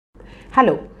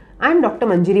Hello, I am Dr.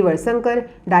 Manjiri Valsangkar,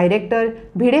 Director,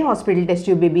 Bhide Hospital Test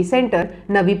Tube Baby Center,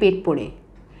 Navi Peth, Pune.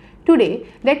 Today,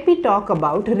 let me talk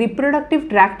about reproductive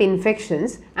tract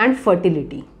infections and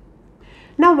fertility.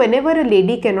 Now, whenever a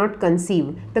lady cannot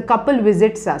conceive, the couple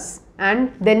visits us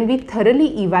and then we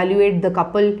thoroughly evaluate the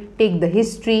couple, take the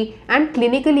history and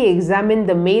clinically examine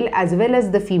the male as well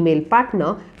as the female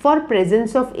partner for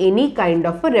presence of any kind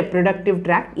of a reproductive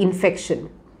tract infection.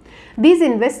 These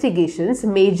investigations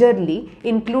majorly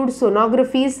include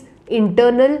sonographies,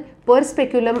 internal, per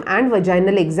speculum and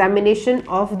vaginal examination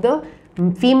of the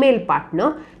female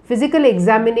partner, physical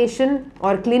examination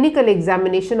or clinical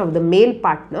examination of the male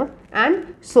partner,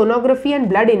 and sonography and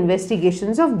blood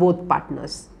investigations of both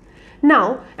partners.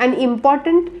 Now, an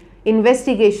important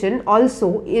investigation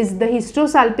also is the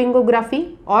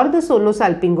hysterosalpingography or the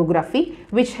sonosalpingography,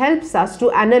 which helps us to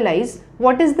analyze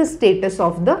what is the status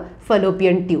of the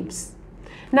fallopian tubes.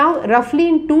 Now, roughly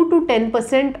in 2 to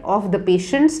 10% of the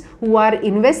patients who are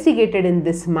investigated in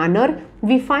this manner,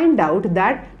 we find out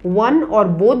that one or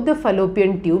both the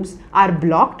fallopian tubes are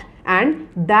blocked, and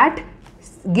that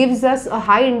gives us a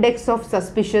high index of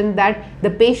suspicion that the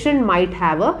patient might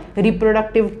have a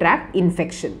reproductive tract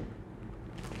infection.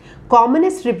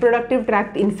 Commonest reproductive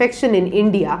tract infection in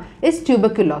India is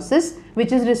tuberculosis,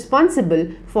 which is responsible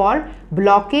for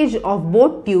blockage of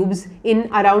both tubes in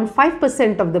around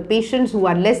 5% of the patients who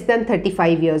are less than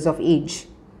 35 years of age.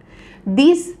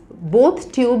 These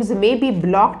both tubes may be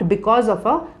blocked because of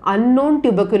an unknown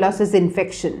tuberculosis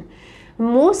infection.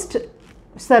 Most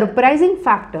surprising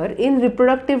factor in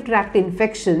reproductive tract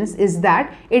infections is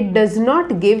that it does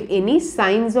not give any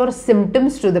signs or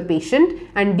symptoms to the patient,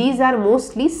 and these are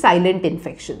mostly silent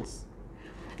infections.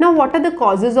 Now, what are the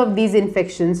causes of these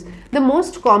infections? The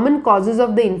most common causes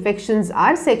of the infections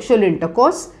are sexual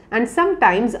intercourse, and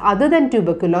sometimes other than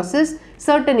tuberculosis,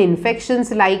 certain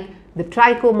infections like the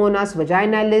Trichomonas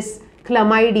vaginalis,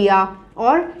 chlamydia,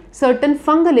 or certain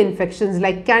fungal infections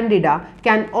like candida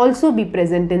can also be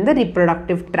present in the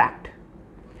reproductive tract.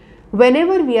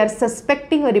 Whenever we are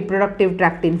suspecting a reproductive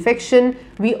tract infection,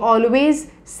 we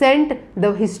always send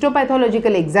the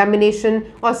histopathological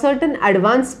examination or certain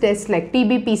advanced tests like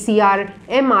TB-PCR,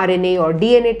 mRNA or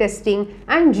DNA testing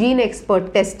and gene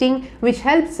expert testing, which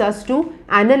helps us to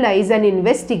analyze and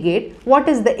investigate what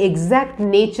is the exact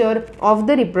nature of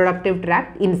the reproductive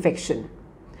tract infection.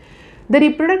 The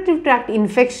reproductive tract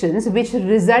infections which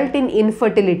result in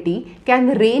infertility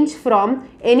can range from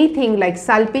anything like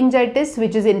salpingitis,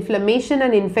 which is inflammation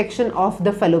and infection of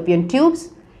the fallopian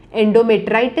tubes,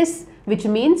 endometritis, which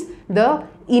means the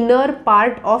inner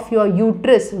part of your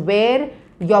uterus where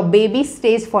your baby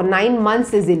stays for 9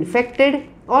 months is infected,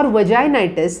 or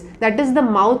vaginitis, that is the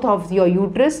mouth of your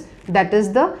uterus, that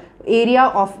is the area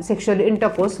of sexual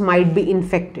intercourse might be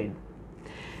infected.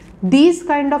 These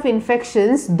kind of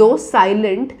infections, though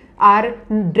silent, are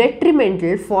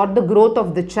detrimental for the growth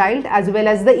of the child as well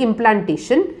as the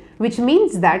implantation, which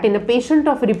means that in a patient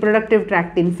of reproductive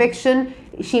tract infection,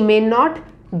 she may not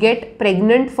get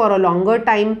pregnant for a longer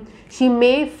time, she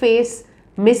may face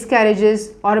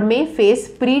miscarriages or may face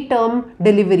preterm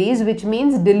deliveries, which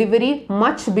means delivery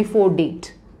much before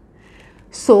date.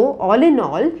 So, all in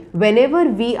all, whenever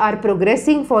we are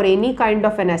progressing for any kind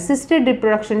of an assisted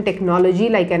reproduction technology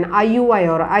like an IUI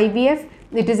or IVF,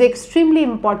 it is extremely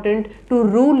important to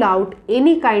rule out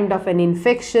any kind of an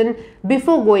infection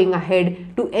before going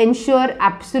ahead to ensure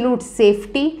absolute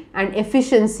safety and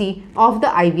efficiency of the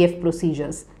IVF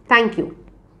procedures. Thank you.